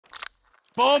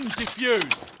Bomb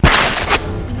defused.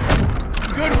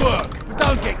 Good work.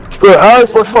 Don't get killed. Bro,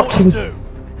 how's my fucking...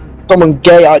 Someone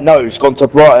gay I know has gone to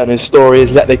Brighton and his story is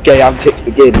let the gay antics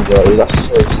begin, bro. That's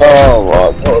so... Oh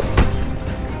my god.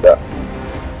 Yeah.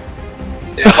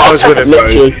 If I was with him, bro,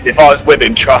 if I was with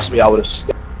him, trust me, I would have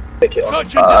stick it on.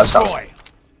 Destroy.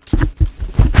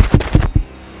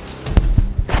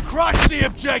 Crush the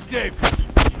objective.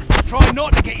 Try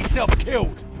not to get yourself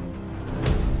killed.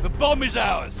 The bomb is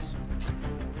ours.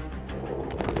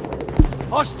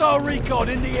 Hostile recon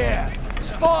in the air.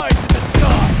 Spies in the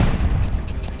sky.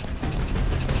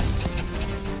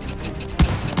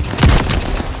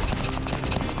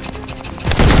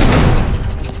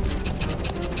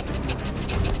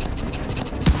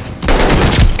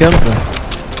 Camper.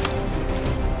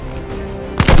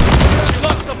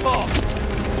 Lost the bomb.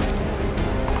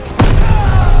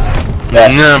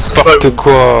 N'importe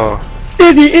quoi.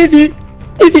 Easy.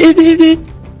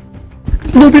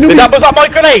 Was that my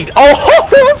grenade? Oh,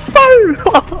 phone!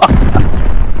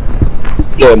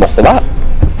 Blow him off for that.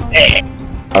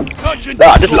 I just...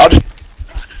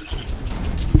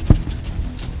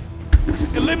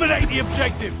 Eliminate the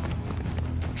objective.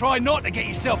 Try not to get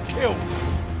yourself killed.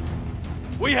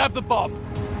 We have the bomb.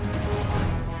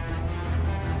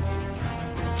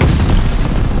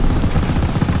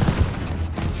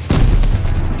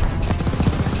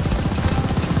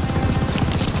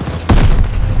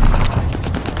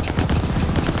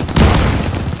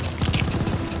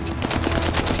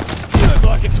 You look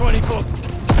like a 24.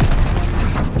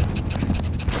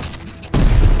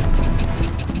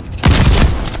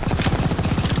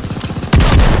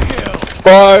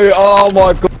 Bro, oh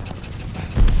my god.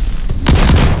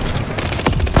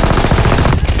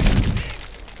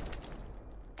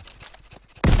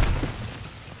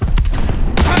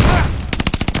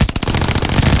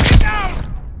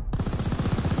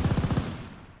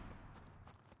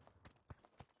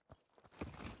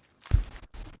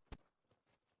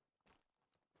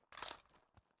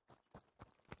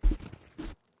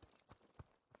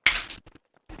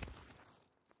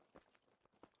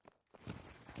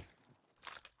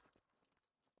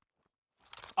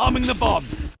 Arming the bomb.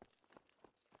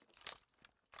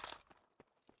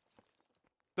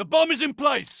 The bomb is in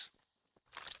place.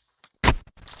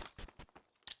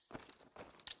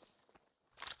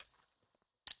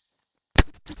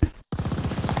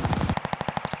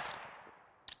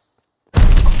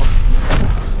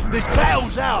 This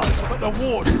battle's ours, but the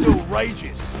war still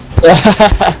rages.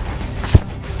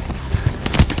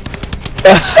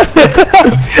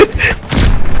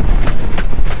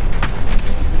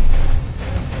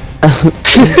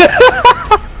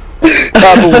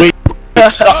 Double weak.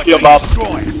 Suck your mum.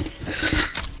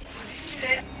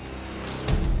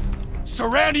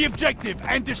 Surround the objective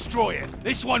and destroy it.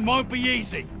 This one won't be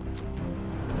easy.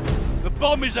 The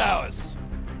bomb is ours.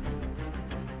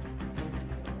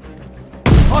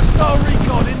 Hostile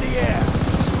recon in the air.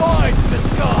 Spies in the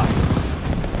sky.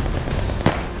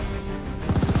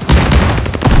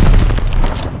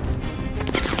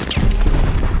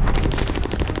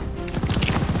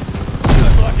 You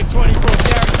look like a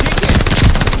 24-carat ticket.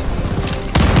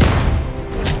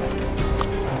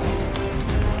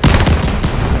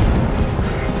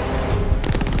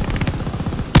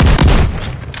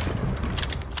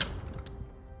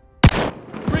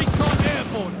 Recon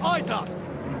airborne. Eyes up.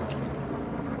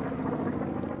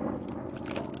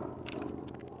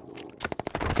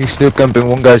 He's still camping,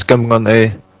 one guy's camping on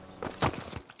A.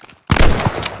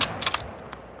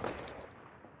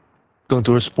 Going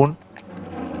to respawn.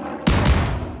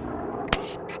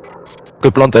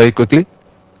 Go plant A quickly.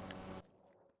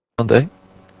 Plant A.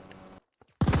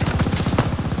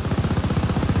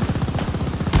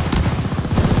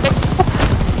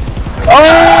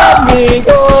 Oh my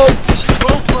god!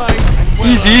 Well played and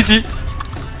well Easy.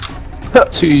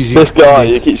 Too easy. This guy,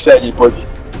 you keep saying you boys.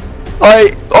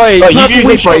 Oi, you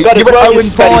wait, bro, got you're as well, an you 0-5,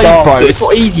 steady bro. bastard. It's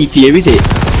not easy for you, is it?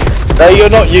 No, you're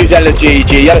not using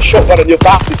LGG. You had a shotgun on your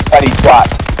back, you smelly twat.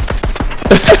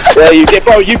 There you get,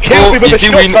 bro. You killed me with a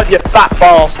shotgun, you fat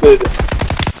bastard.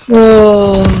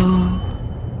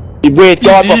 You weird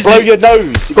guy, but blow your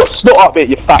nose. You got snot up it,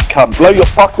 you fat cunt. Blow your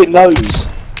fucking nose.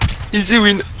 Easy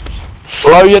win.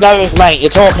 Blow your nose, mate. You're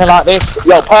talking like this.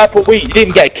 Yo, purple wheat. You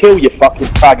didn't get a kill, you fucking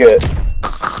faggot.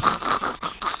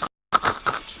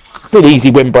 Good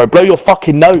easy win, bro. Blow your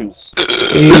fucking nose.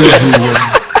 Fucking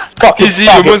Easy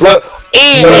faggot. win.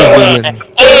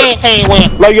 Easy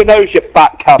win. Blow your nose, you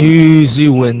fat cunt. Easy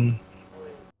win.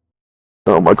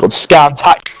 Oh my god, scam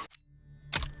tax.